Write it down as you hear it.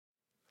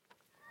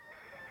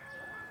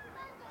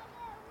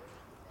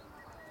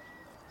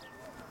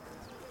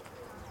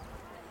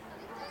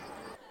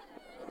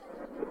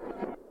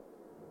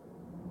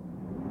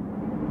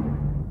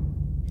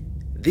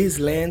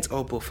These lands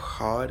are both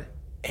hard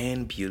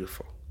and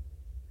beautiful.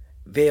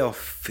 They are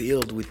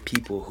filled with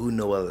people who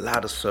know a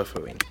lot of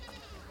suffering.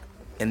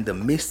 In the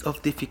midst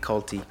of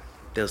difficulty,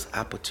 there's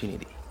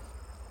opportunity.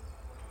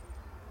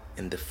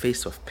 In the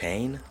face of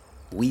pain,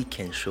 we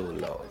can show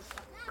love.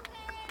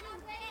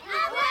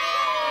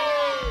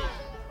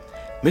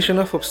 Mission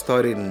of Hope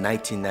started in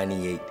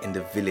 1998 in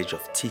the village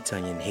of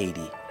Teton in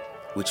Haiti,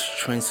 which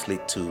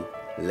translates to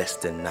less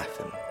than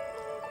nothing.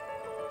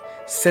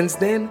 Since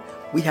then,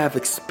 we have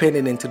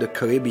expanded into the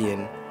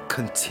Caribbean,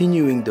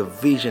 continuing the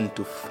vision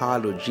to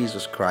follow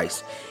Jesus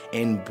Christ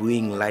and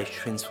bring life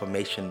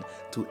transformation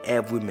to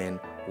every man,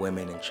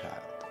 woman, and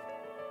child.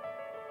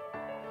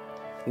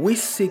 We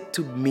seek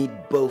to meet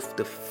both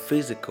the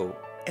physical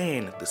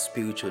and the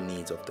spiritual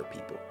needs of the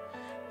people,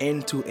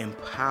 and to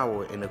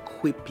empower and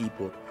equip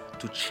people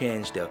to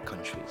change their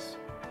countries.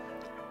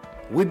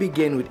 We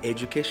begin with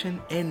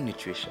education and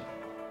nutrition.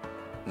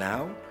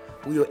 Now,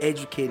 we are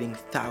educating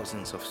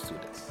thousands of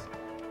students.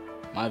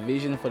 My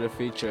vision for the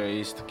future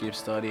is to keep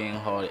studying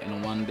hard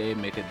and one day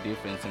make a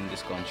difference in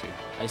this country.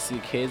 I see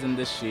kids in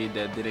the street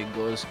that didn't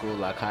go to school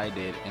like I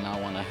did, and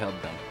I want to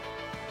help them.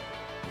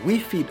 We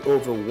feed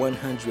over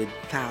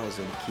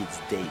 100,000 kids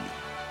daily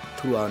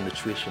through our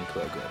nutrition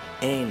program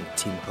and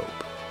Team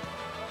Hope.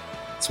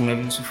 Si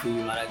mwen vin soufri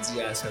yon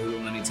maladi a sa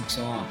yon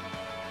malédiksyon.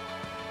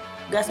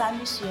 Grâce à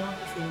mission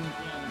qui fait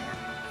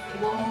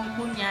nous bien.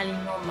 Bon nyali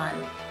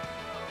normal.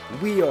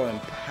 We are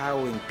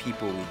empowering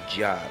people with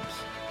jobs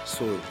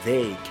so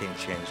they can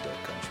change their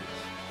countries.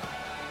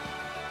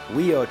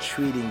 We are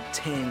treating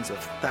tens of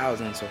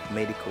thousands of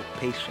medical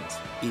patients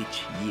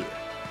each year.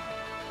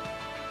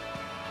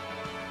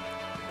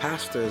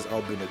 Pastors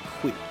are being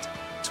equipped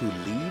to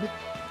lead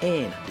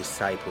and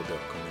disciple their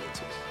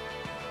communities.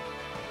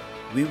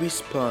 We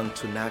respond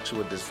to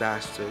natural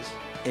disasters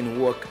and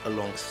work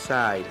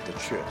alongside the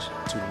church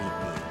to meet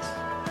needs.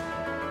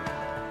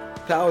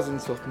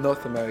 Thousands of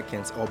North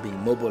Americans are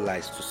being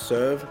mobilized to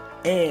serve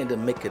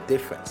and make a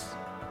difference.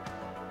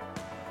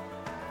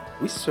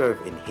 We serve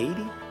in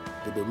Haiti,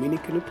 the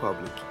Dominican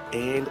Republic,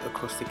 and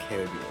across the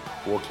Caribbean,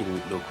 working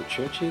with local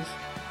churches,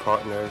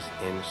 partners,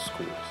 and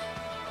schools.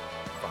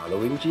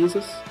 Following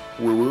Jesus,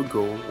 we will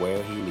go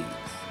where He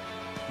leads.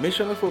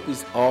 Mission of Hope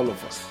is all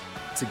of us,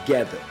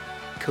 together,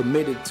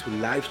 committed to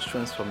life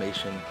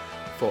transformation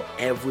for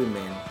every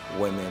man,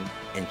 woman,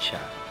 and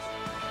child.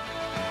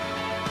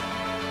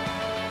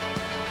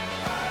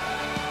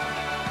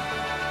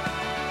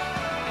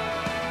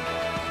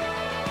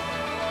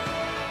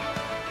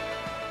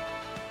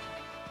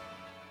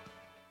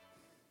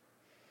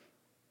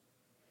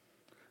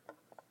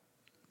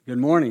 Good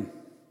morning.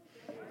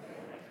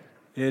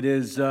 It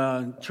is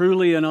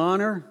truly an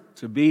honor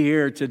to be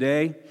here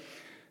today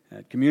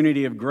at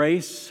Community of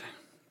Grace.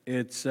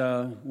 It's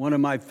one of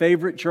my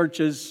favorite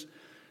churches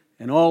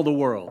in all the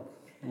world.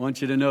 I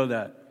want you to know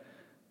that.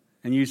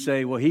 And you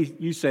say, well,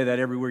 you say that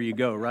everywhere you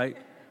go, right?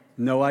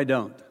 No, I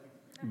don't.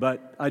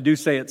 But I do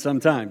say it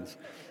sometimes.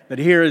 But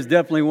here is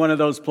definitely one of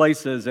those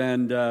places.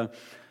 And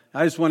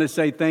I just want to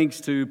say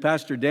thanks to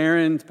Pastor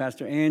Darren,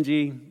 Pastor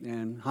Angie,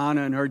 and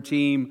Hannah and her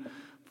team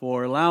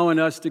for allowing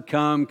us to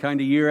come kind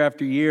of year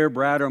after year,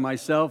 Brad or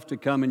myself, to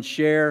come and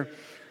share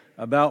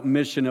about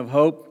Mission of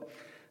Hope.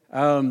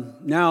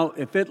 Now,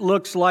 if it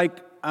looks like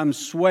I'm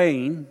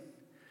swaying,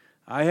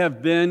 I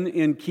have been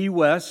in Key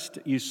West.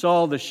 You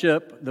saw the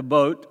ship, the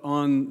boat,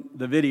 on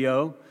the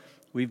video.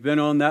 We've been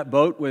on that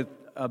boat with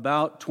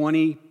about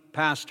 20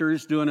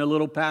 pastors doing a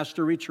little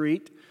pastor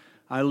retreat.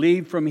 I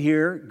leave from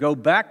here, go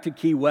back to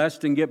Key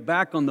West, and get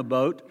back on the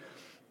boat.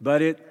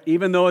 But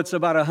even though it's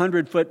about a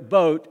 100-foot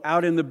boat,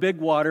 out in the big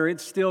water, it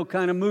still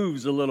kind of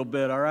moves a little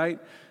bit, all right?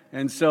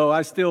 And so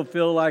I still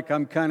feel like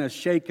I'm kind of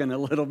shaking a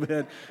little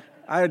bit.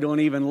 I don't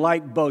even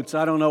like boats.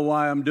 I don't know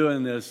why I'm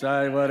doing this,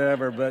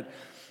 whatever. But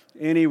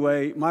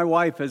anyway, my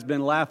wife has been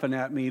laughing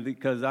at me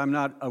because I'm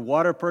not a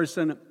water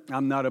person.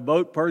 I'm not a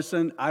boat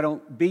person. I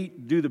don't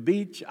do the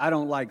beach. I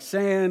don't like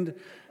sand.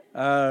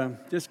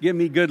 Just give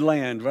me good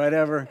land,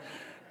 whatever.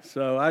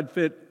 So I'd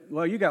fit.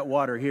 Well, you got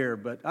water here,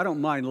 but I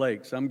don't mind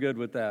lakes. I'm good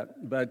with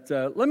that. But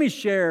let me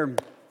share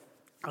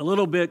a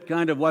little bit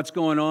kind of what's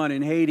going on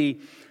in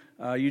Haiti.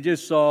 You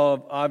just saw,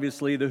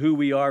 obviously, the Who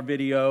We Are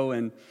video,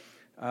 and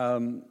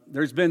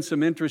there's been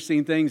some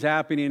interesting things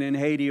happening in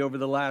Haiti over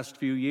the last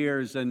few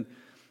years, and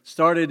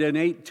started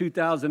in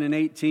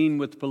 2018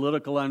 with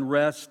political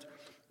unrest,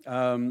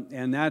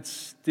 and that's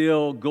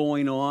still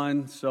going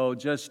on. So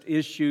just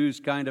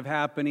issues kind of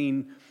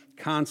happening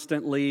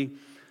constantly.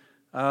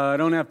 I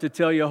don't have to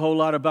tell you a whole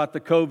lot about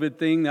the COVID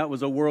thing. That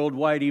was a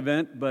worldwide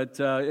event, but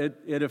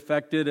it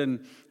affected,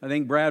 and I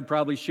think Brad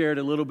probably shared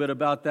a little bit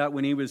about that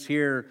when he was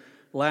here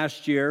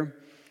last year.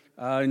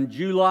 In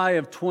July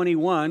of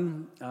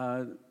 21,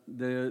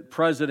 the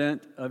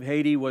president of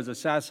Haiti was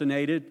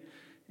assassinated,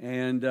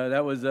 and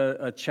that was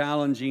a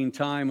challenging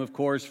time, of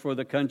course, for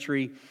the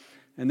country.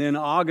 And then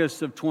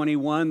August of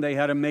 21, they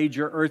had a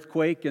major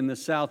earthquake in the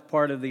south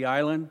part of the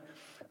island,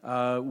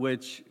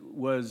 which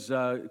was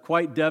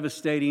quite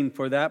devastating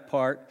for that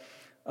part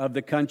of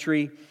the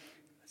country.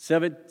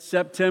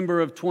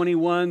 September of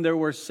 21, there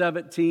were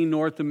 17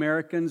 North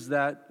Americans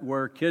that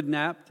were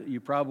kidnapped. You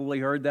probably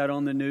heard that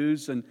on the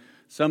news, and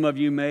some of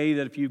you may,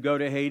 that if you go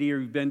to Haiti or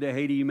you've been to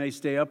Haiti, you may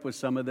stay up with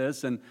some of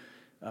this. And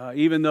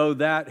even though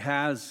that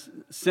has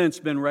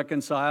since been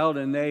reconciled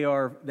and they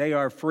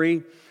are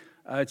free,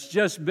 it's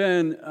just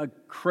been a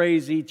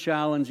crazy,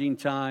 challenging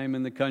time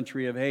in the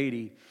country of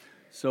Haiti.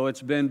 So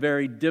it's been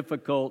very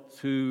difficult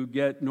to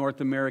get North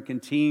American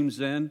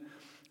teams in.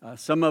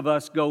 Some of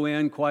us go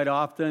in quite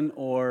often,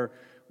 or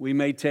we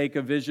may take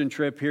a vision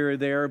trip here or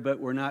there, but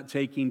we're not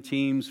taking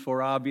teams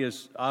for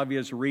obvious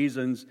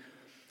reasons.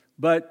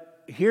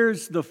 But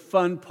here's the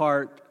fun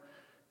part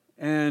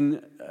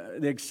and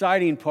the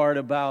exciting part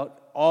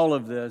about all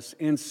of this.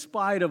 In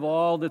spite of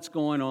all that's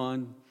going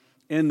on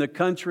in the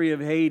country of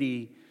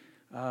Haiti,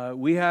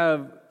 we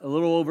have a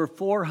little over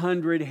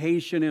 400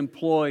 Haitian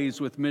employees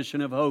with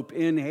Mission of Hope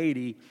in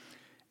Haiti.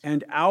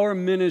 And our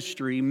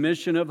ministry,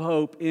 Mission of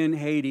Hope in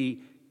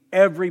Haiti,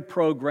 every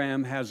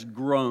program has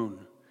grown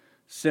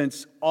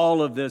since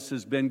all of this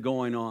has been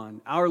going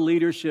on. Our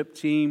leadership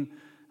team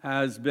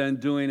has been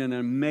doing an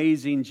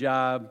amazing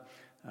job.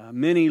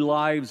 Many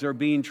lives are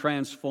being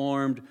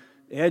transformed.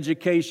 The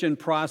education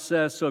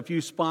process, so if you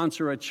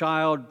sponsor a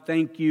child,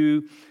 thank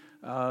you.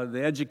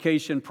 The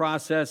education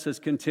process has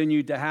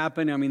continued to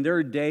happen. I mean, there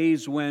are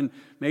days when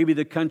maybe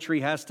the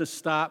country has to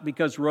stop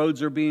because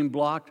roads are being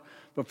blocked.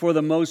 But for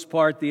the most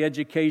part, the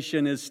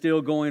education is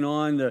still going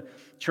on. The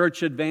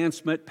church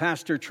advancement,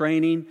 pastor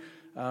training.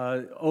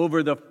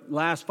 Over the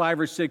last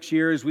 5 or 6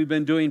 years, we've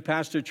been doing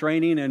pastor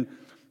training. And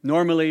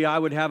normally I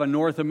would have a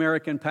North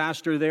American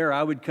pastor there.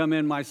 I would come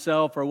in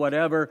myself or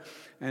whatever.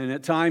 And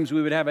at times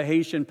we would have a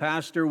Haitian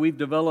pastor. We've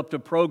developed a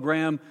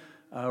program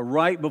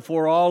right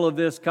before all of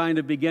this kind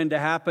of began to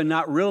happen,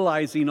 not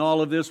realizing all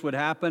of this would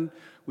happen.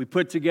 We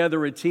put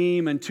together a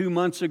team, and 2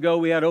 months ago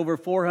we had over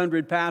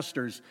 400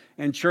 pastors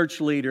and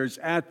church leaders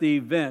at the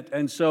event.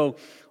 And so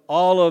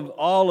all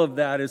of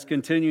that is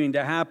continuing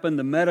to happen.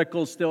 The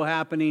medical's still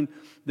happening.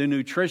 The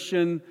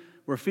nutrition,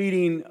 we're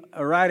feeding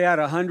right at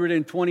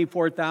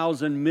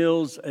 124,000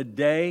 meals a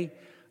day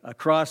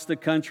across the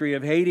country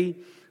of Haiti.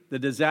 The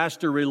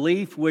disaster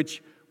relief,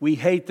 which we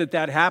hate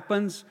that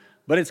happens,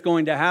 but it's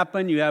going to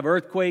happen. You have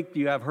earthquake,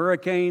 you have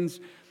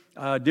hurricanes.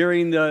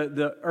 During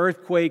the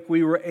earthquake,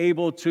 we were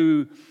able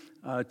to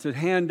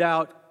hand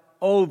out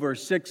over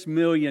 6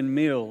 million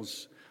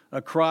meals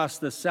across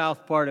the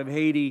south part of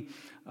Haiti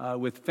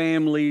with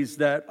families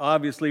that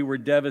obviously were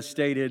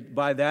devastated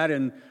by that.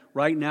 And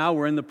right now,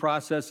 we're in the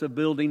process of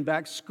building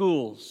back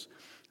schools.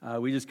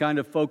 We just kind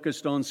of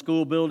focused on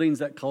school buildings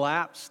that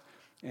collapsed,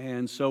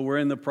 and so we're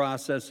in the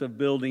process of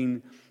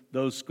building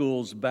those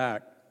schools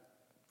back.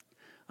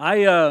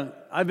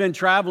 I've been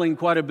traveling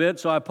quite a bit,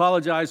 so I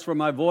apologize for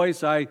my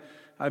voice. I've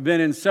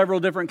been in several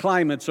different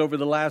climates over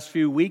the last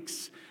few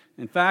weeks.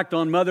 In fact,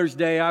 on Mother's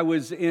Day, I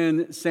was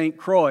in St.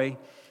 Croix,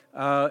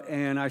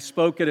 and I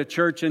spoke at a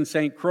church in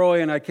St.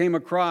 Croix, and I came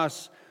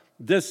across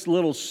this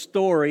little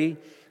story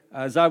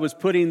as I was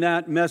putting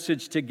that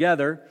message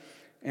together.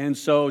 And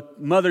so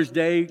Mother's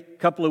Day, a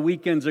couple of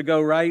weekends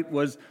ago, right,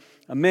 was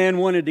a man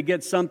wanted to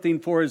get something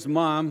for his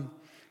mom,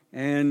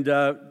 and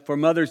for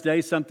Mother's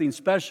Day, something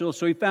special.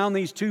 So he found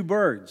these 2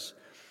 birds,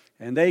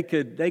 and they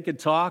could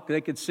talk, they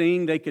could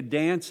sing, they could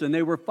dance, and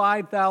they were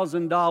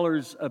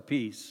 $5,000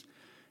 apiece.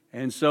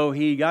 And so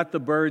he got the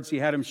birds, he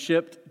had them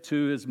shipped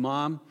to his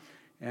mom.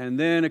 And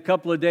then a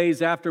couple of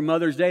days after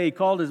Mother's Day, he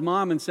called his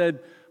mom and said,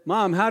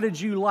 "Mom, how did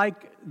you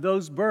like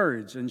those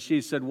birds?" And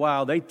she said,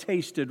 "Wow, they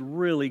tasted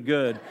really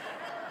good."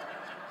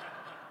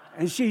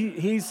 And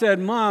he said,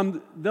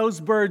 "Mom, those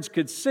birds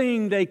could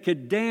sing, they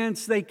could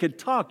dance, they could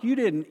talk. You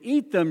didn't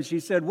eat them." She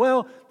said,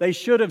 "Well, they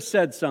should have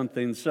said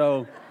something."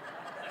 So,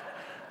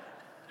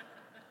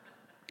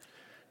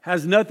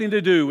 has nothing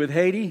to do with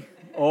Haiti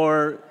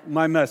or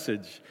my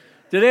message.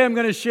 Today I'm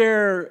going to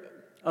share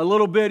a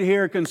little bit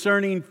here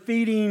concerning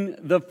feeding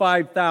the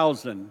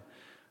 5,000.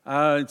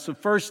 It's the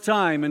first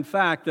time, in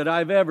fact, that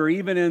I've ever,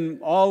 even in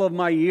all of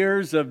my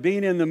years of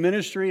being in the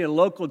ministry, a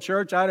local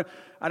church, I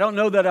don't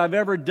know that I've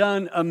ever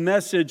done a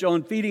message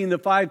on feeding the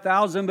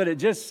 5,000, but it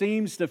just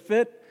seems to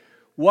fit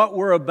what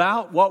we're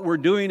about, what we're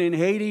doing in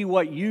Haiti,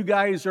 what you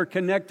guys are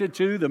connected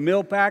to, the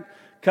meal pack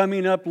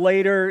coming up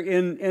later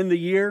in the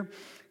year,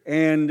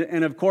 and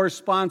of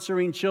course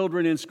sponsoring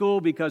children in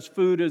school, because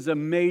food is a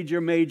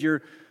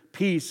major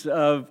piece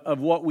of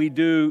what we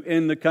do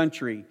in the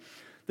country.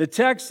 The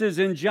text is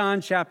in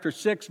John chapter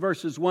 6,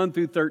 verses 1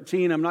 through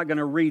 13. I'm not going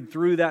to read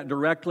through that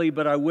directly,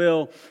 but I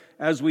will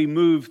as we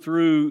move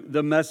through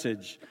the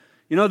message.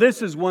 You know,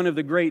 this is one of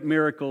the great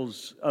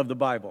miracles of the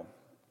Bible.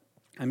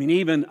 I mean,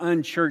 even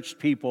unchurched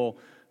people,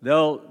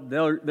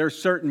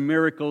 there's certain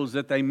miracles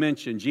that they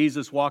mention.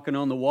 Jesus walking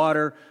on the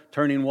water,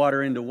 turning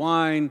water into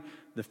wine,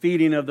 the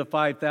feeding of the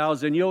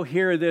 5,000. You'll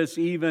hear this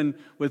even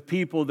with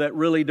people that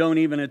really don't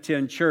even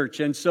attend church.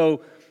 And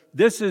so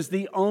this is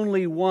the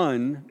only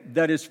one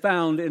that is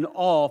found in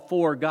all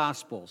four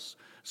Gospels.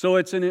 So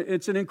it's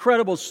an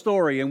incredible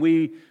story, and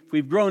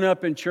we've grown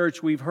up in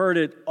church, we've heard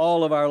it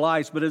all of our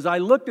lives. But as I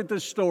looked at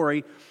this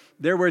story,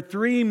 there were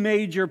three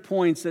major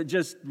points that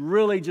just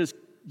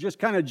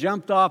kind of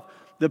jumped off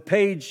the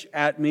page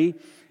at me.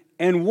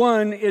 And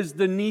one is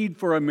the need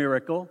for a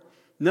miracle.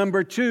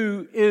 Number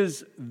two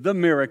is the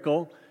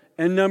miracle.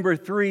 And number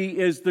three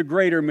is the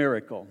greater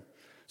miracle.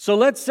 So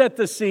let's set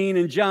the scene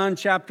in John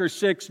chapter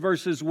 6,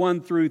 verses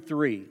 1 through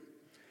 3.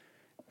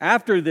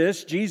 After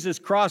this, Jesus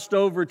crossed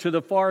over to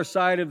the far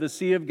side of the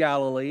Sea of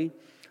Galilee,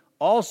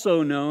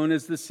 also known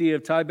as the Sea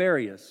of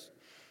Tiberias.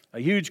 A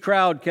huge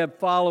crowd kept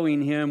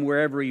following him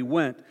wherever he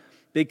went,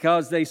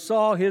 because they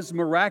saw his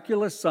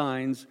miraculous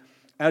signs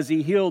as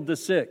he healed the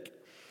sick.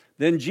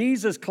 Then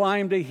Jesus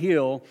climbed a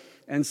hill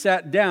and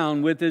sat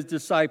down with his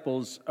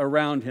disciples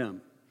around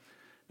him.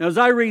 Now, as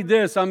I read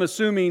this, I'm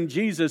assuming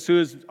Jesus,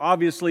 who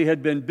obviously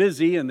had been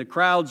busy and the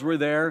crowds were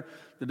there,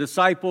 the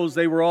disciples,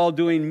 they were all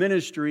doing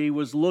ministry,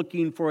 was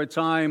looking for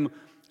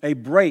a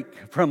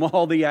break from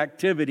all the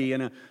activity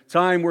and a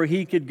time where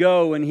he could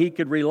go and he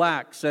could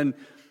relax. And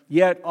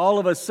yet, all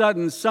of a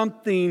sudden,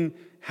 something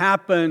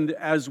happened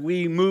as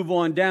we move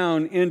on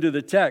down into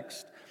the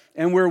text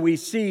and where we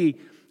see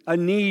a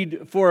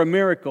need for a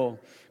miracle,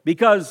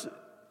 because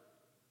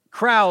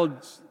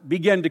crowds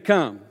began to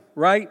come,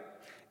 right?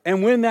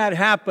 And when that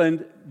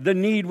happened, the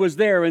need was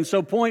there. And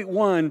so point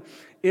one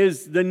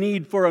is the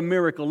need for a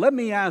miracle. Let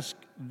me ask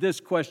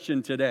this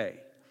question today,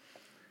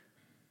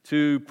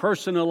 to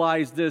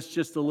personalize this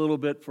just a little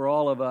bit for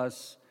all of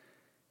us.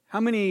 How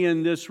many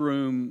in this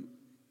room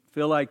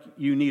feel like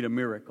you need a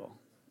miracle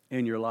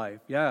in your life?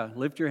 Yeah,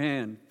 lift your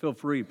hand. Feel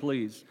free,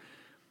 please.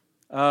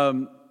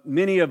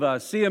 Many of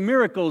us. See, a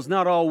miracle is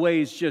not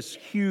always just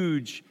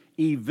huge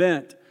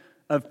event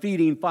of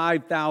feeding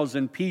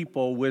 5,000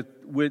 people with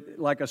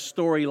like a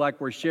story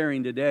like we're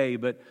sharing today,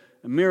 but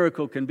a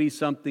miracle can be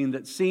something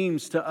that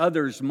seems to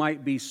others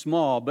might be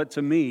small, but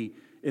to me,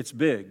 it's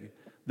big.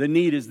 The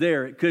need is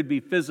there. It could be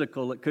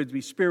physical, it could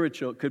be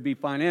spiritual, it could be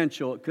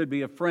financial, it could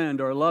be a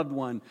friend or a loved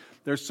one.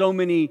 There's so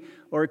many,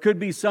 or it could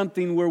be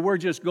something where we're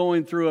just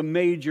going through a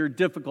major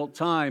difficult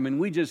time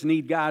and we just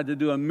need God to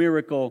do a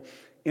miracle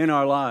in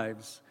our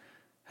lives.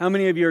 How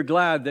many of you are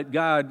glad that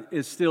God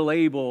is still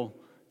able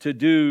to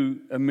do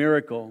a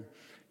miracle?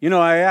 You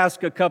know, I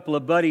asked a couple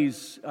of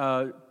buddies,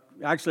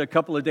 actually a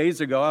couple of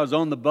days ago, I was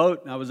on the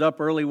boat and I was up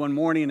early one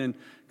morning and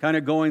kind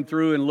of going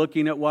through and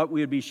looking at what we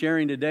would be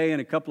sharing today,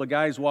 and a couple of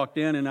guys walked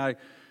in and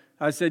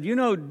I said, you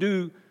know,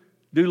 do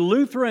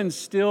Lutherans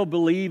still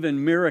believe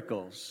in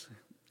miracles?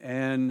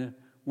 And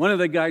one of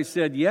the guys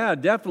said, yeah,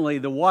 definitely,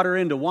 the water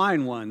into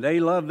wine one. They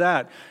love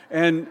that.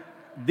 And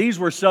these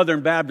were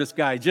Southern Baptist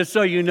guys, just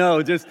so you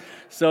know. Just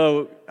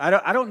so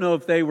I don't know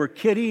if they were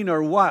kidding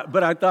or what,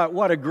 but I thought,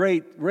 what a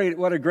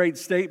great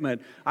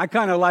statement. I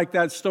kind of like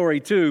that story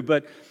too.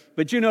 But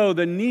you know,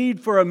 the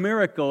need for a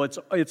miracle,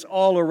 it's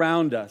all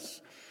around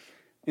us.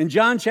 In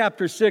John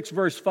chapter 6,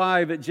 verse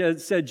 5,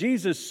 it said,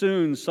 Jesus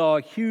soon saw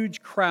a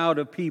huge crowd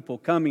of people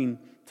coming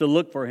to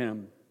look for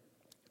him.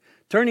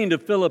 Turning to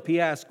Philip,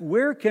 he asked,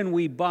 where can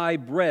we buy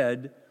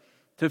bread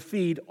to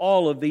feed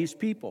all of these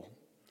people?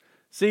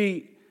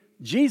 See,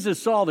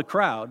 Jesus saw the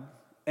crowd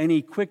and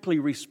he quickly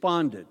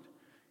responded.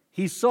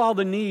 He saw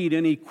the need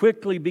and he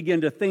quickly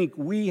began to think,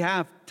 we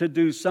have to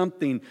do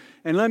something.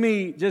 And let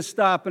me just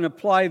stop and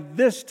apply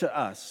this to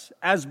us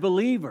as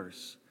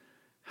believers.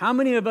 How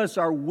many of us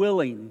are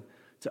willing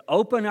to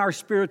open our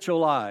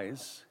spiritual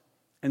eyes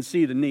and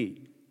see the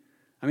need?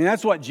 I mean,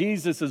 that's what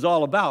Jesus is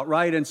all about,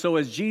 right? And so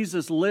as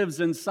Jesus lives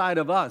inside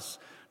of us,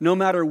 no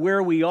matter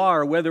where we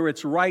are, whether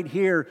it's right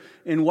here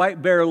in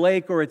White Bear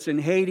Lake or it's in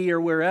Haiti or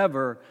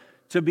wherever,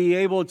 to be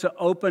able to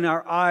open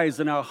our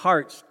eyes and our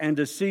hearts and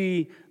to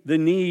see the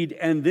need,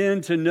 and then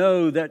to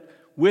know that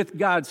with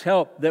God's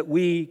help that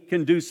we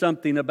can do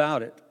something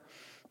about it.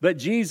 But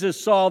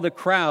Jesus saw the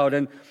crowd,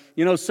 and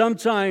you know,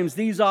 sometimes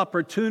these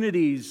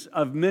opportunities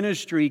of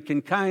ministry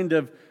can kind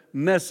of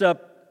mess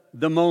up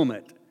the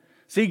moment.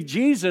 See,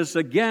 Jesus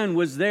again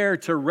was there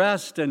to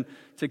rest and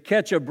to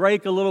catch a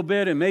break a little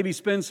bit and maybe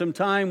spend some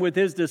time with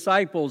his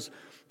disciples.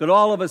 But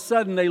all of a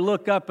sudden they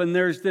look up and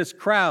there's this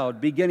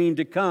crowd beginning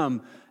to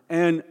come.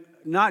 And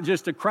not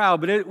just a crowd,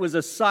 but it was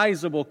a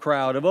sizable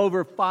crowd of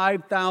over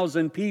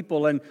 5,000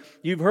 people. And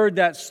you've heard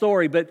that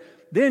story. But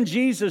then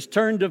Jesus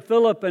turned to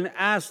Philip and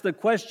asked the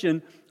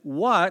question,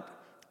 what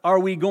are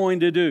we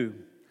going to do?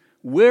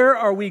 Where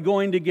are we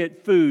going to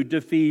get food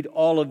to feed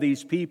all of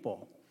these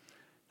people?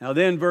 Now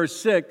then, verse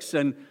 6,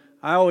 and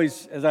I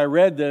always, as I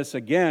read this,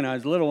 again, I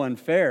was a little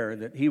unfair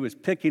that he was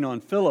picking on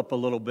Philip a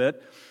little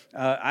bit.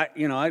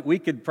 We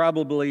could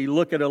probably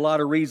look at a lot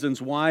of reasons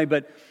why,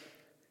 but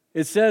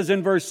it says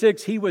in verse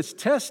 6, he was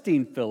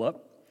testing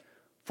Philip,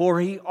 for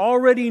he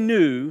already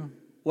knew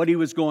what he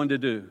was going to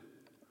do.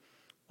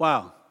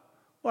 Wow,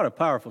 what a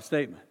powerful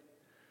statement.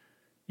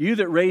 You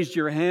that raised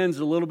your hands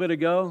a little bit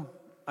ago,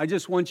 I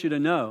just want you to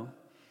know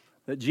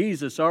that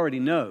Jesus already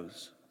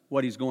knows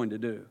what he's going to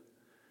do.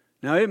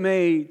 Now, it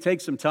may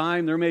take some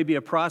time, there may be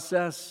a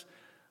process,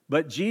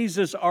 but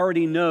Jesus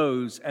already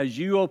knows as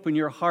you open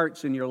your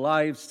hearts and your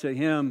lives to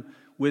Him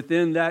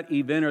within that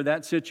event or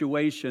that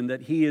situation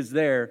that He is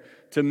there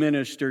to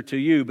minister to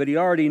you. But He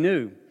already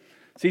knew.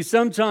 See,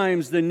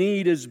 sometimes the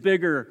need is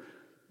bigger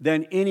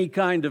than any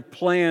kind of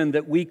plan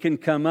that we can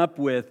come up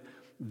with.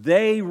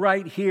 They,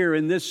 right here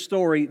in this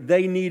story,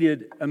 they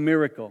needed a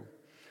miracle.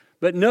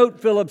 But note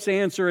Philip's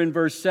answer in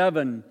verse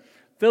 7.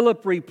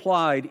 Philip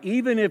replied,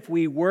 even if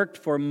we worked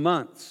for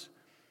months,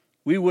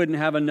 we wouldn't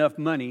have enough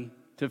money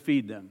to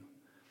feed them.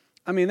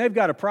 I mean, they've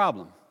got a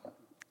problem.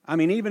 I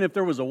mean, even if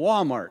there was a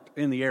Walmart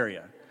in the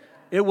area,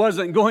 it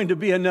wasn't going to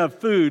be enough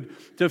food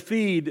to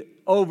feed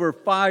over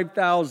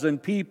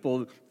 5,000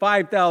 people,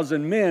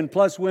 5,000 men,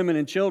 plus women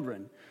and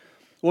children.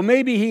 Well,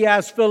 maybe he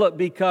asked Philip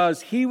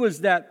because he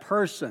was that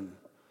person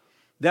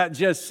that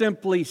just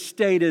simply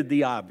stated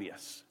the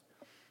obvious.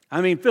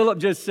 I mean, Philip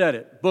just said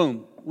it.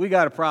 Boom, we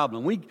got a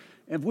problem.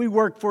 If we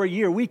work for a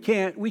year, we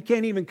can't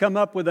even come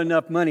up with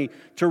enough money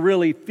to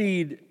really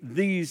feed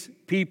these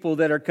people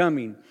that are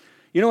coming.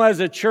 You know, as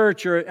a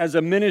church or as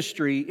a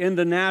ministry in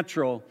the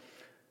natural,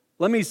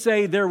 let me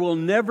say there will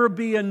never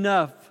be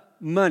enough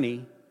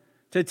money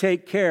to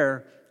take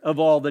care of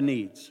all the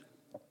needs.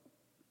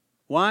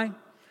 Why?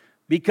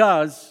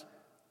 Because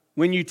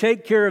when you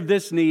take care of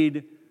this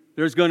need,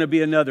 there's going to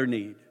be another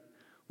need.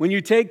 When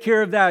you take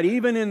care of that,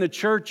 even in the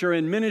church or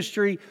in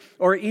ministry,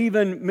 or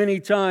even many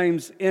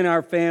times in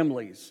our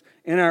families,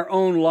 in our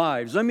own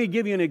lives. Let me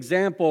give you an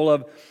example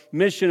of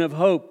Mission of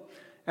Hope.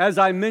 As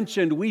I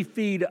mentioned, we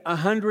feed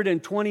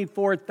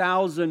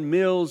 124,000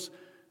 meals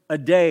a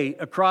day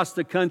across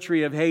the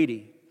country of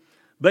Haiti.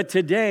 But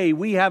today,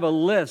 we have a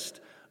list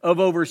of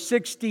over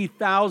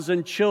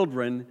 60,000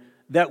 children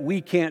that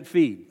we can't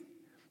feed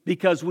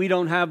because we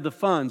don't have the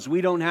funds, we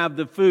don't have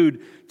the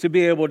food to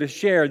be able to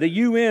share. The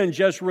UN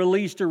just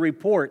released a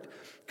report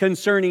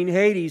concerning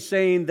Haiti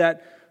saying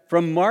that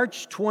from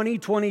March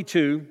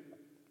 2022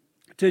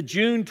 to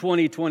June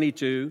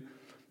 2022,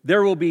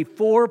 there will be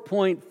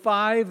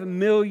 4.5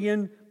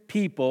 million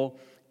people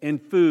in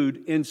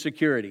food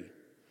insecurity,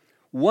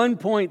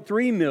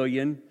 1.3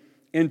 million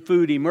in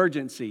food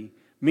emergency,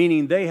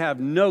 meaning they have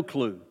no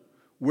clue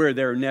where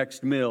their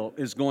next meal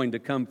is going to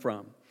come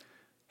from.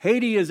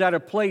 Haiti is at a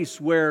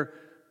place where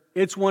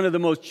it's one of the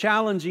most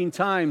challenging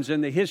times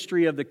in the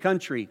history of the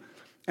country.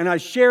 And I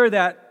share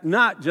that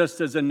not just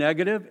as a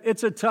negative,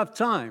 it's a tough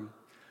time.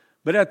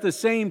 But at the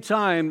same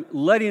time,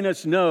 letting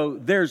us know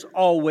there's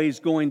always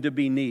going to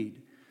be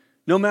need,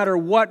 no matter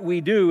what we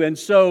do. And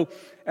so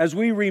as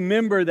we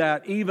remember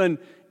that, even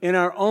in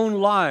our own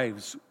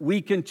lives,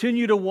 we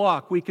continue to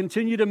walk, we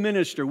continue to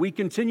minister, we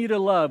continue to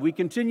love, we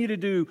continue to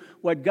do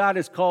what God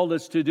has called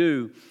us to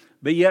do,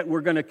 but yet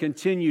we're going to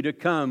continue to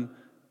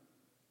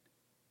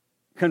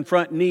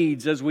confront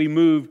needs as we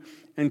move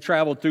and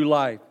travel through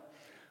life.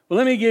 Well,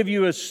 let me give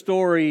you a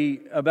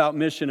story about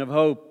Mission of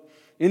Hope.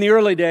 In the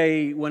early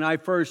day, when I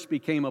first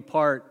became a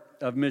part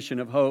of Mission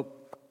of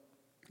Hope,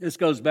 this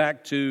goes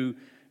back to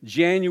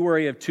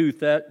January of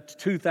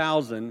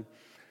 2000,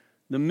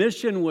 the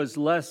mission was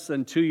less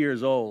than 2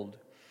 years old.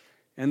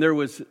 And there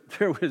was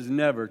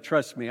never,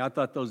 trust me, I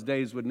thought those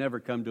days would never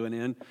come to an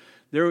end.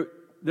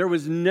 There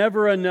was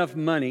never enough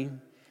money,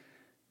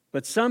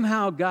 but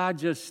somehow God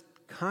just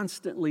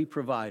constantly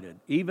provided,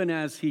 even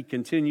as He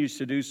continues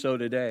to do so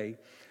today.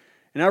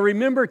 And I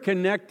remember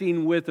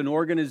connecting with an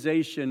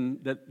organization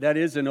that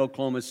is in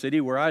Oklahoma City,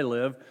 where I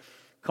live,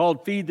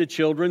 called Feed the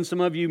Children. Some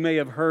of you may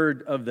have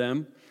heard of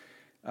them.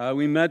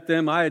 We met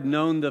them. I had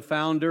known the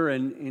founder,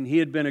 and he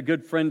had been a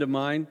good friend of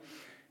mine.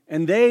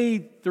 And they,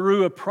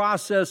 through a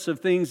process of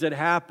things that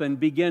happened,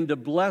 began to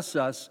bless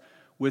us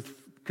with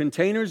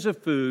containers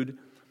of food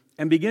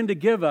and begin to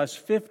give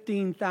us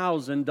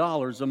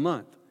 $15,000 a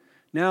month.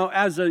 Now,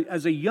 as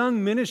a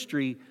young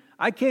ministry,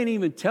 I can't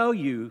even tell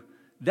you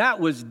that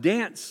was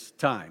dance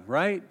time,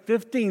 right?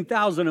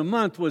 $15,000 a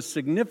month was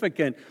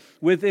significant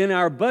within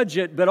our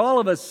budget, but all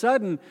of a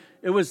sudden,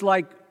 it was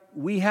like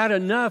we had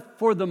enough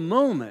for the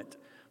moment.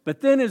 But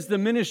then as the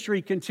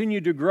ministry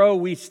continued to grow,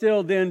 we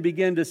still then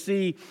began to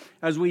see,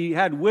 as we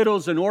had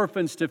widows and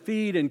orphans to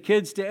feed and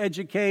kids to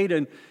educate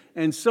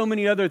and so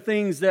many other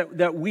things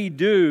that we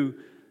do,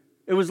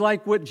 it was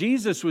like what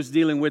Jesus was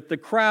dealing with. The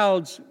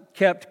crowds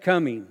kept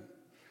coming.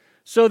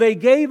 So they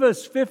gave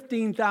us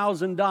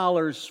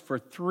 $15,000 for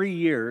 3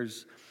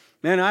 years.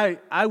 Man,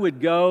 I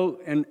would go,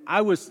 and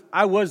I was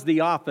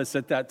the office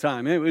at that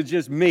time. It was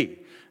just me.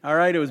 All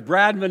right, it was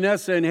Brad and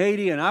Vanessa in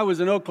Haiti, and I was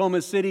in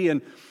Oklahoma City,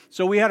 and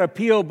so we had a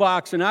P.O.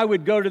 box, and I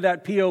would go to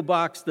that P.O.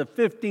 box the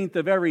 15th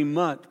of every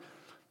month.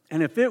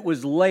 And if it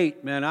was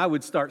late, man, I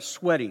would start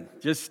sweating.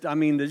 Just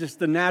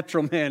the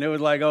natural man. It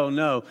was like, oh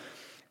no.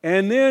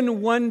 And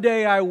then one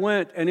day I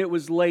went, and it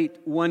was late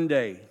one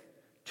day,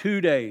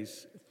 2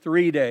 days,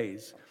 3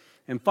 days.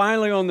 And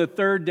finally on the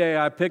third day,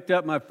 I picked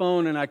up my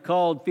phone and I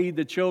called Feed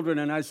the Children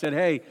and I said,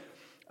 hey,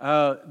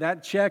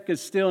 that check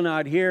is still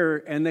not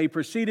here. And they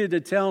proceeded to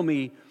tell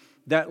me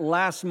that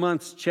last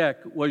month's check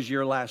was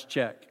your last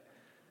check.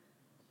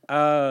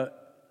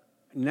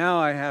 now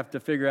I have to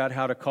figure out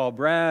how to call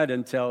Brad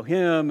and tell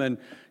him. And,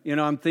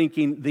 I'm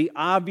thinking the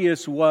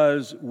obvious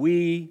was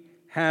we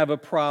have a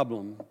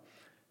problem.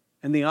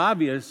 And the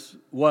obvious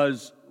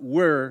was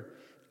we're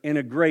in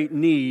a great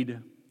need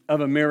of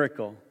a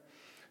miracle.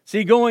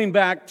 See, going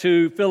back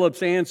to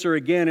Philip's answer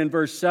again in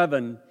verse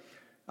 7,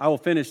 I will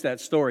finish that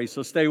story,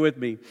 so stay with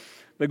me.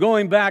 But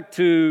going back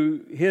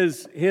to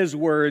his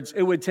words,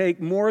 it would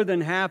take more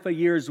than half a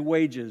year's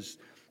wages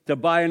to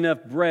buy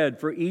enough bread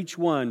for each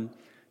one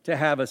to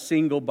have a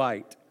single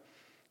bite.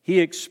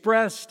 He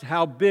expressed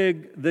how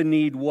big the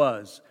need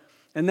was.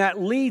 And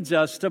that leads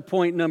us to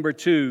point number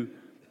 2,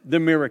 the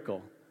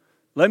miracle.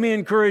 Let me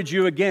encourage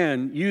you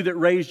again, you that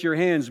raised your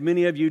hands,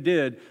 many of you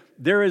did,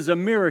 there is a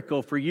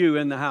miracle for you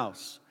in the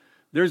house.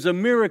 There's a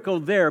miracle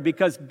there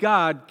because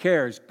God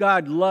cares.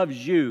 God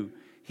loves you.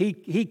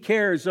 He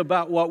cares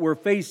about what we're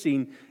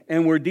facing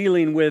and we're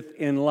dealing with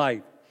in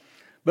life.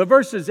 But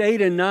verses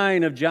 8 and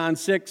 9 of John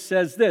 6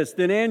 says this,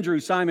 Then Andrew,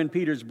 Simon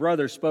Peter's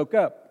brother, spoke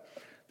up.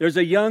 There's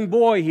a young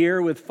boy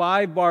here with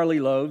 5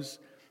 barley loaves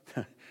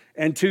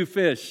and 2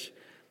 fish.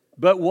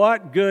 But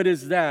what good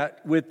is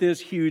that with this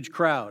huge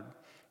crowd?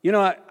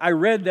 I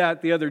read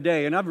that the other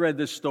day, and I've read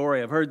this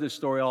story. I've heard this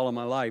story all of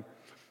my life.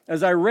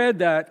 As I read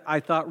that,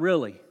 I thought,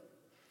 really?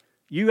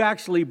 You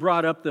actually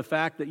brought up the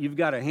fact that you've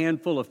got a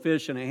handful of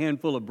fish and a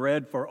handful of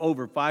bread for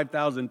over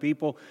 5,000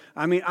 people.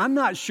 I mean, I'm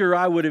not sure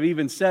I would have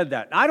even said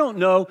that. I don't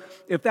know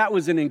if that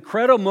was an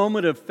incredible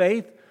moment of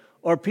faith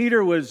or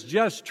Peter was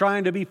just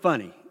trying to be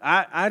funny.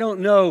 I don't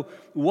know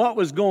what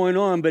was going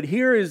on, but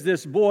here is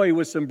this boy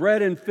with some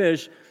bread and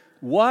fish.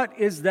 What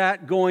is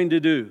that going to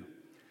do?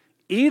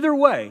 Either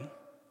way,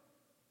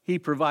 he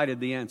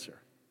provided the answer.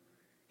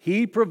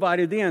 He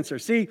provided the answer.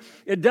 See,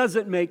 it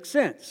doesn't make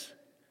sense.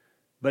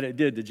 But it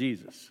did to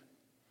Jesus.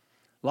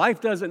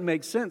 Life doesn't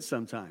make sense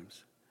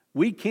sometimes.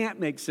 We can't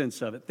make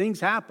sense of it. Things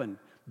happen.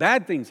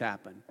 Bad things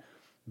happen.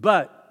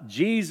 But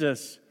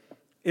Jesus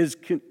is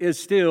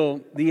still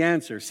the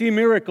answer. See,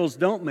 miracles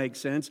don't make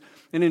sense.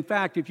 And in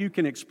fact, if you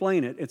can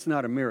explain it, it's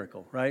not a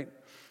miracle, right?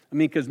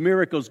 Because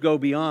miracles go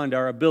beyond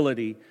our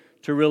ability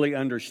to really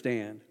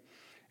understand.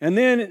 And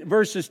then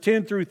verses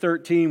 10 through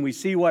 13, we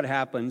see what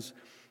happens.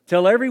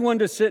 Tell everyone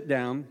to sit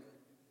down.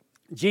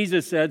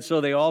 Jesus said, so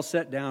they all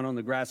sat down on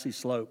the grassy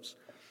slopes.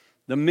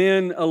 The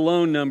men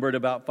alone numbered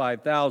about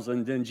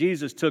 5,000. Then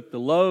Jesus took the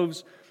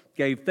loaves,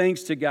 gave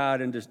thanks to God,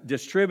 and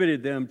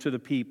distributed them to the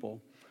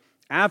people.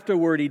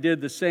 Afterward, he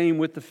did the same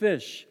with the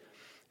fish.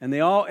 And they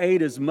all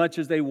ate as much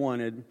as they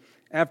wanted.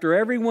 After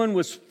everyone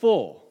was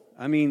full,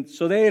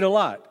 so they ate a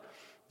lot.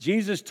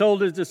 Jesus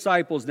told his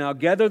disciples, now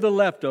gather the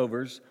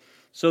leftovers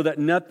so that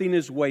nothing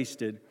is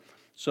wasted.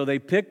 So they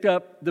picked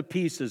up the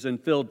pieces and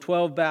filled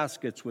 12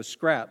 baskets with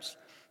scraps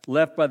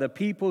left by the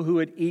people who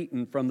had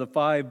eaten from the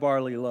 5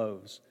 barley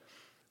loaves.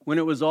 When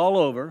it was all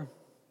over,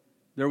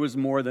 there was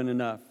more than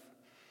enough.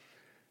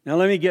 Now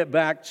let me get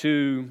back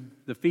to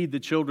the Feed the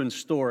Children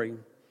story.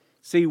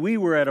 See, we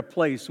were at a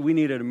place we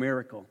needed a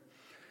miracle.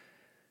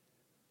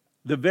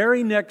 The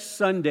very next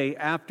Sunday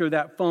after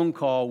that phone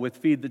call with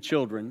Feed the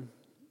Children,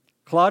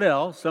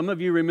 Claudel, some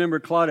of you remember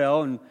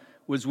Claudel and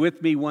was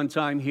with me one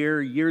time here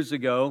years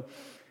ago,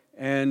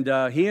 and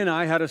he and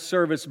I had a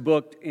service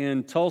booked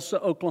in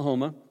Tulsa,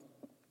 Oklahoma.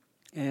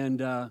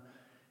 And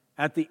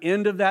at the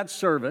end of that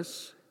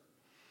service,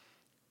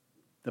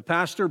 the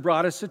pastor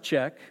brought us a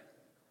check.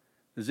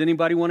 Does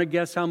anybody want to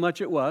guess how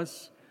much it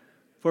was?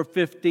 For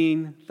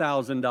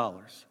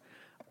 $15,000.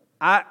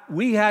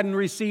 We hadn't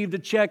received a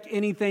check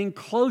anything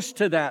close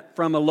to that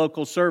from a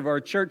local server or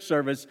church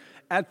service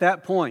at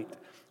that point.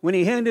 When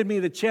he handed me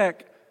the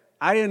check,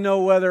 I didn't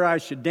know whether I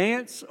should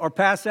dance or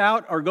pass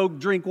out or go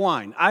drink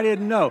wine. I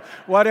didn't know,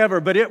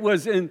 whatever, but it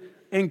was an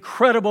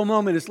incredible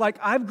moment. It's like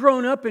I've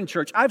grown up in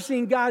church. I've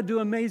seen God do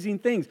amazing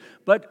things.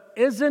 But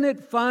isn't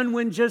it fun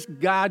when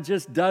God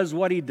just does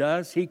what he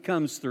does? He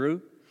comes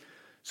through.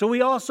 So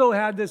we also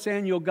had this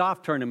annual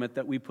golf tournament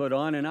that we put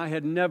on, and I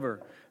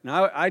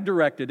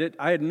directed it.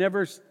 I had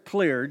never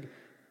cleared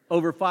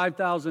over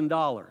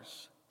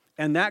 $5,000.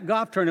 And that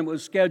golf tournament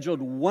was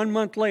scheduled 1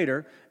 month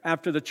later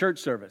after the church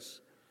service.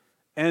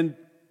 And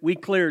we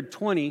cleared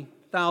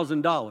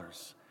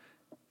 $20,000.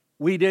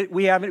 We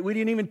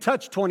didn't even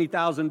touch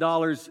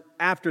 $20,000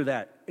 after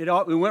that.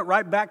 We went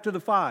right back to the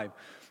 5.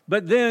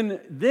 But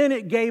then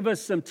it gave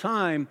us some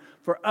time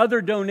for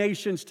other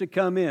donations to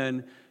come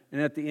in.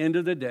 And at the end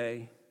of the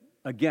day,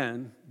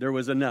 again, there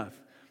was enough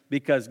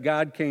because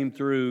God came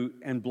through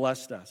and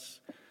blessed us.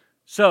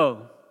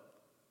 So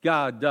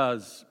God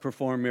does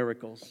perform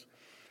miracles.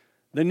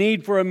 The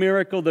need for a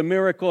miracle, the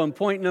miracle, and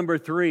point number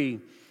 3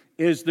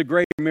 is the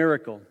great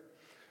miracle.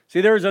 See,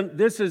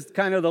 this is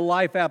kind of the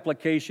life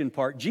application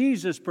part.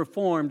 Jesus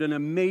performed an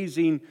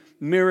amazing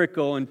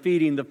miracle in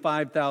feeding the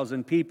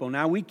 5,000 people.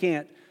 Now, we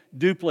can't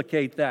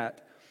duplicate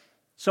that.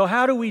 So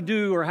how do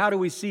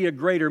we see a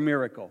greater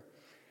miracle?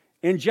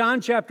 In John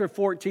chapter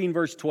 14,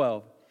 verse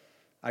 12,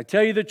 I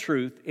tell you the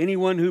truth,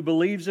 anyone who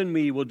believes in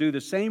me will do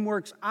the same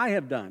works I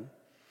have done,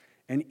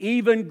 and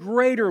even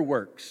greater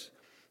works,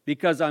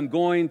 because I'm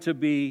going to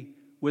be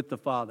with the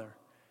Father.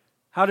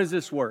 How does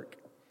this work?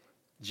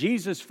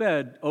 Jesus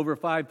fed over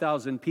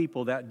 5,000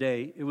 people that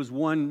day. It was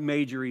one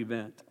major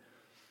event.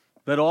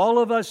 But all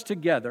of us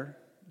together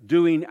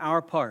doing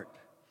our part.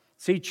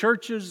 See,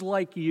 churches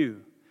like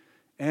you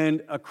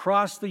and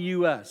across the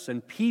U.S.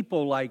 and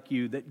people like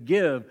you that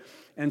give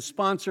and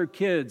sponsor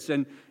kids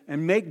and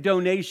make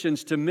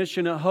donations to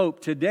Mission of Hope.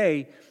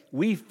 Today,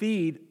 we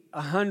feed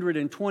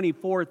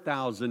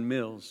 124,000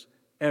 meals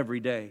every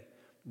day.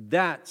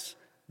 That's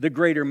the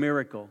greater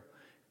miracle.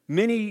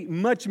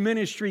 Much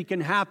ministry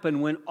can happen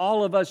when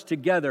all of us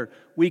together,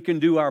 we can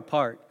do our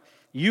part.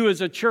 You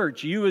as a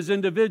church, you as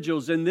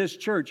individuals in this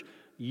church,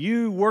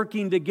 you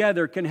working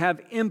together can have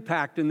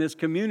impact in this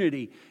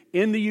community,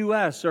 in the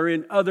U.S. or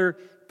in other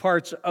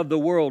parts of the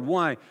world.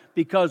 Why?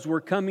 Because we're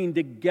coming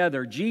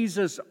together.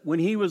 Jesus, when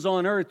He was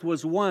on earth,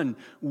 was one.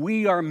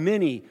 We are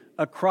many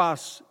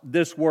across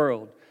this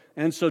world.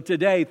 And so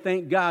today,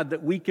 thank God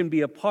that we can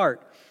be a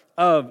part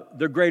of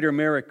the greater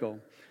miracle.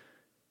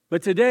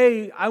 But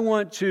today, I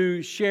want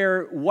to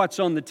share what's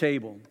on the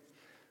table.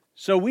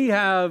 So we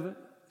have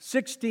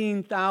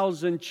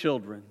 16,000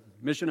 children.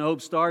 Mission of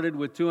Hope started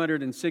with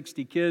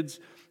 260 kids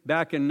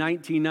back in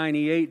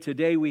 1998.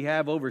 Today, we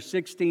have over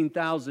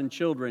 16,000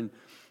 children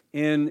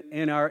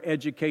in our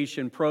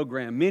education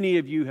program. Many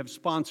of you have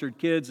sponsored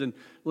kids and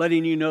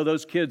letting you know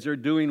those kids are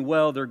doing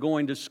well, they're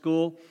going to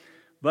school.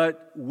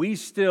 But we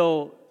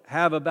still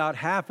have about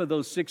half of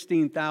those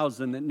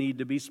 16,000 that need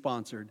to be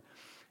sponsored.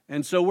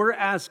 And so we're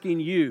asking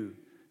you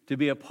to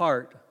be a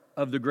part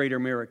of the greater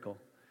miracle.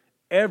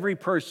 Every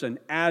person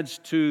adds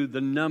to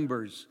the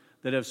numbers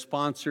that have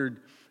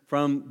sponsored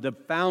from the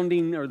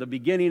founding or the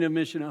beginning of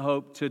Mission of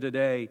Hope to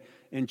today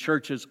in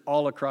churches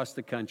all across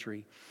the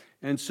country.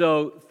 And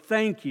so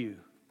thank you.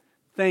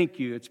 Thank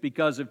you. It's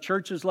because of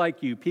churches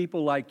like you,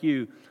 people like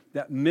you,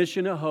 that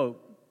Mission of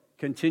Hope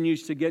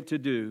continues to get to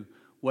do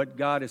what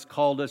God has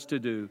called us to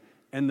do.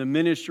 And the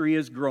ministry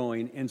is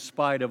growing in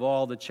spite of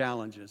all the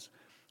challenges.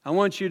 I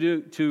want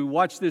you to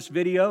watch this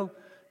video.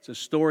 It's a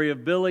story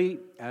of Billy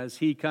as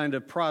he kind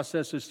of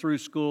processes through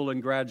school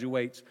and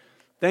graduates.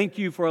 Thank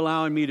you for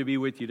allowing me to be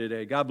with you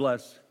today. God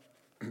bless.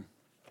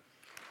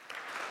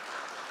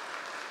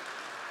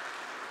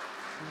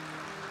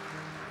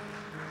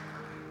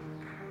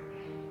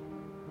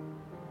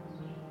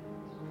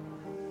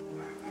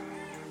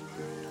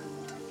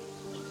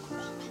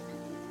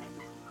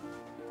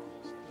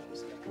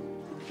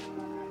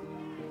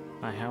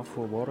 I have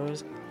 4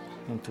 brothers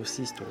and 2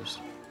 sisters.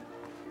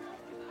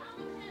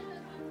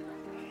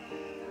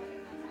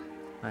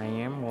 I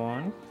am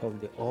one of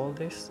the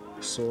oldest,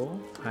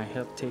 so I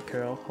help take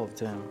care of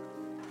them.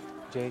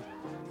 Jake.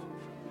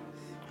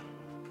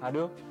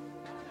 Ado?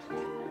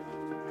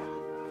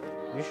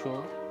 You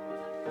sure?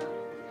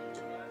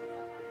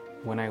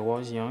 When I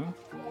was young,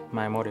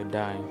 my mother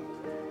died.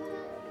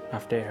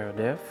 After her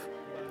death,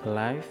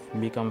 life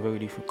became very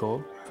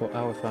difficult for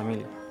our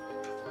family.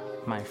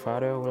 My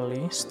father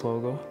really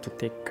struggled to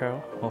take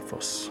care of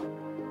us.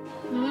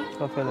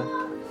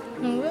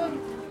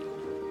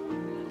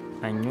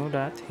 I knew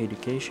that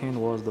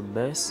education was the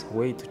best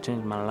way to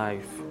change my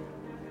life,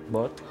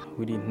 but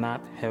we did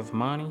not have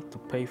money to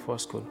pay for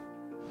school.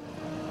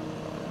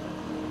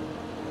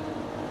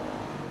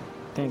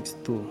 Thanks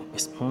to a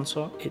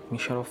sponsor at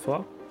Mission of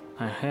Hope,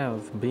 I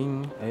have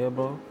been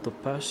able to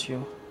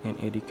pursue an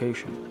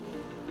education.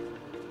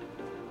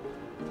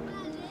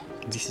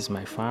 This is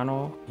my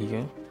final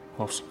year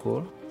of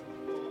school.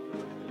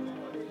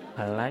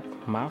 I like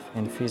math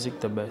and physics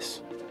the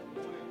best.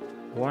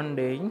 One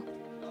day,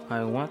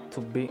 I want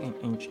to be an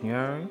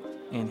engineer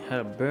and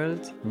help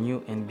build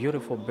new and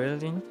beautiful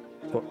buildings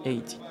for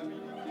Haiti.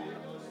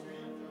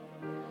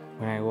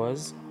 When I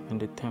was in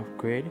the 10th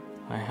grade,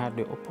 I had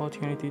the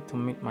opportunity to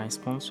meet my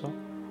sponsor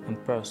in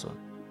person.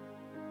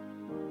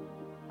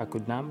 I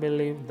could not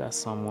believe that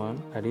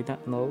someone I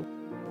didn't know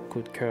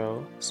could care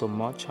so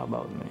much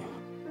about me.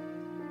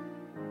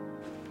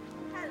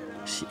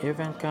 She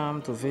even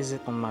came to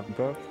visit on my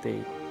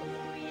birthday.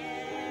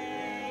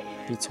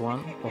 It's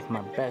one of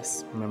my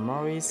best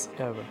memories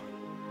ever.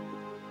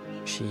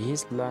 She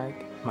is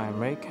like my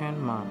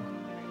American mom.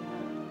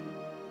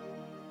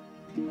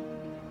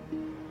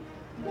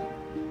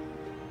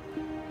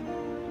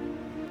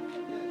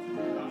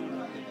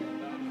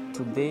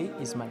 Today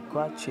is my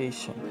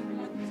graduation.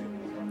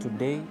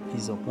 Today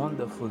is a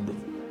wonderful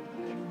day.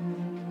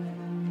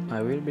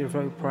 I will be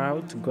very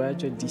proud to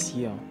graduate this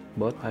year,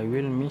 but I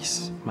will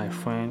miss my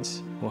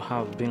friends who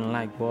have been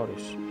like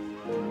brothers.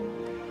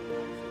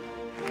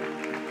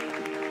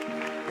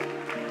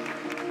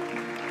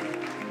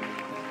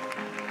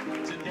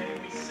 Today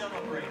we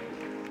celebrate.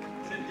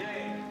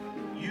 Today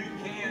you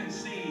can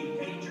see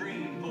a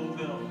dream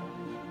fulfilled.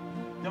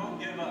 Don't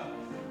give up,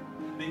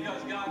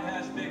 because God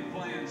has big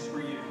plans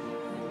for you.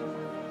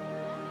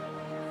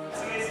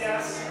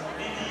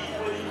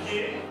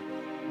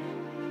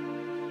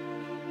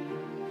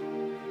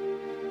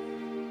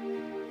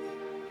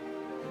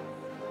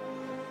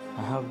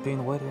 I have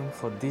been waiting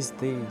for this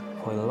day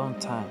for a long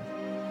time.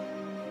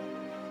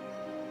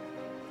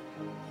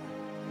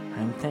 I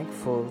I'm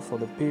thankful for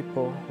the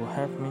people who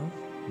helped me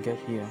get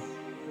here.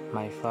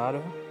 My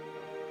father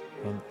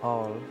and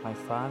all my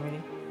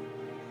family,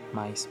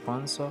 my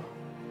sponsor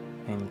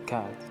and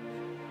God.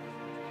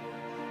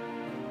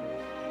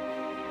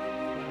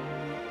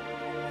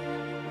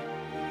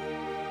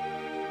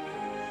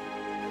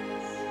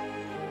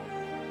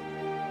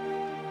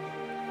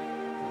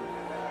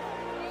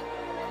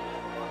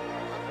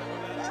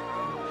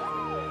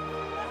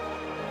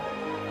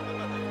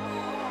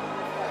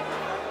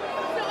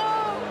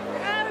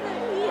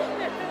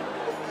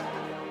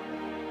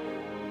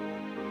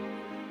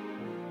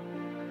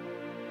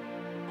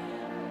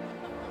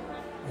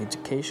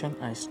 Education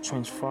has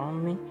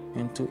transformed me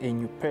into a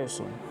new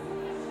person.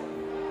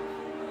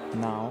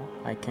 Now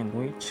I can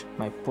reach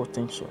my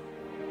potential.